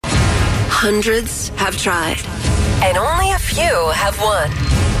Hundreds have tried, and only a few have won.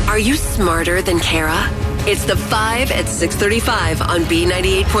 Are you smarter than Kara? It's the 5 at 6:35 on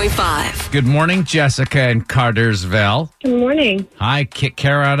B98.5. Good morning, Jessica in Cartersville. Good morning. Hi, kick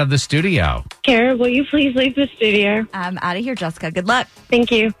Kara out of the studio. Kara, will you please leave the studio? I'm out of here, Jessica. Good luck. Thank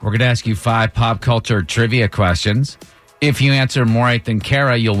you. We're going to ask you 5 pop culture trivia questions. If you answer more right than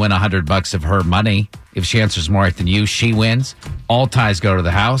Kara, you'll win $100 of her money. If she answers more right than you, she wins. All ties go to the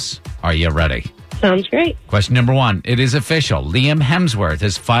house. Are you ready? Sounds great. Question number 1. It is official. Liam Hemsworth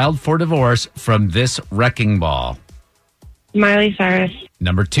has filed for divorce from this wrecking ball. Miley Cyrus.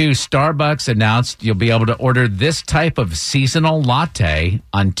 Number 2, Starbucks announced you'll be able to order this type of seasonal latte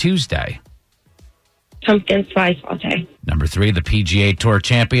on Tuesday. Pumpkin spice latte. Number 3, the PGA Tour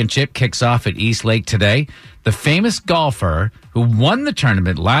Championship kicks off at East Lake today. The famous golfer who won the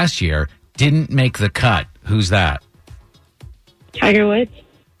tournament last year didn't make the cut. Who's that? Tiger Woods.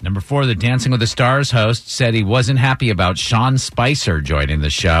 Number 4, the Dancing with the Stars host said he wasn't happy about Sean Spicer joining the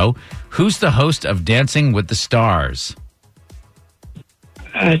show. Who's the host of Dancing with the Stars?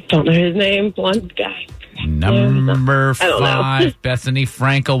 I don't know his name. Blonde guy. Number I don't know. 5, Bethany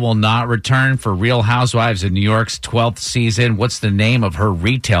Frankel will not return for Real Housewives of New York's 12th season. What's the name of her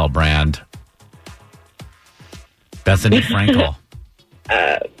retail brand? Bethany Frankel.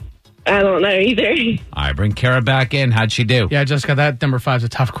 I don't know either. All right, bring Kara back in. How'd she do? Yeah, Jessica, that number 5 is a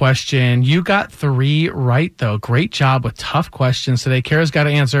tough question. You got 3 right, though. Great job with tough questions today. Kara's got to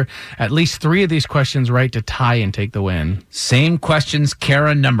answer at least 3 of these questions right to tie and take the win. Same questions,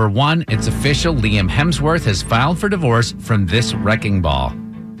 Kara. Number 1, it's official. Liam Hemsworth has filed for divorce from this wrecking ball.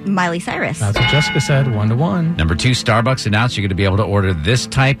 Miley Cyrus. That's what Jessica said, 1-1. Number 2, Starbucks announced you're going to be able to order this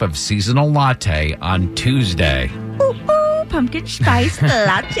type of seasonal latte on Tuesday. Ooh, ooh, pumpkin spice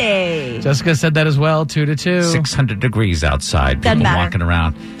latte. Jessica said that as well, 2-2. 600 degrees outside. Doesn't People matter. walking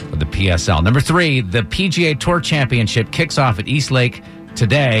around with the PSL. Number 3, the PGA Tour Championship kicks off at East Lake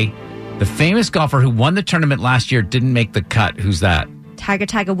today. The famous golfer who won the tournament last year didn't make the cut. Who's that?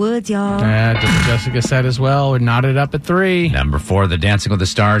 Tiger Woods, y'all. That's what Jessica said as well. We're knotted up at 3. Number 4, the Dancing with the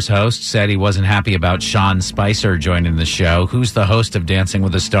Stars host said he wasn't happy about Sean Spicer joining the show. Who's the host of Dancing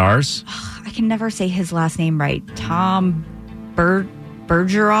with the Stars? I can never say his last name right. Tom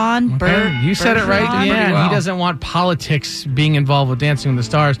Bergeron. Okay, you said it right. Bergeron? Yeah, well. he doesn't want politics being involved with Dancing with the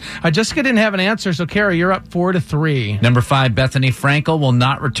Stars. Jessica didn't have an answer, so Kara, you're up 4-3. Number 5, Bethany Frankel will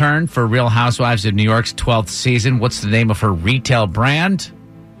not return for Real Housewives of New York's 12th season. What's the name of her retail brand?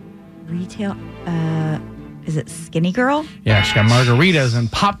 Retail. Is it Skinny Girl? Yeah, she's got margaritas and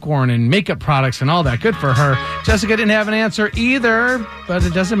popcorn and makeup products and all that. Good for her. Jessica didn't have an answer either, but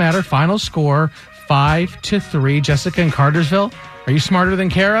it doesn't matter. Final score, 5-3. Jessica in Cartersville. Are you smarter than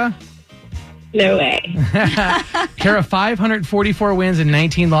Kara? No way. Kara, 544 wins and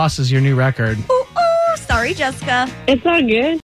 19 losses, your new record. Ooh, ooh. Sorry, Jessica. It's all good.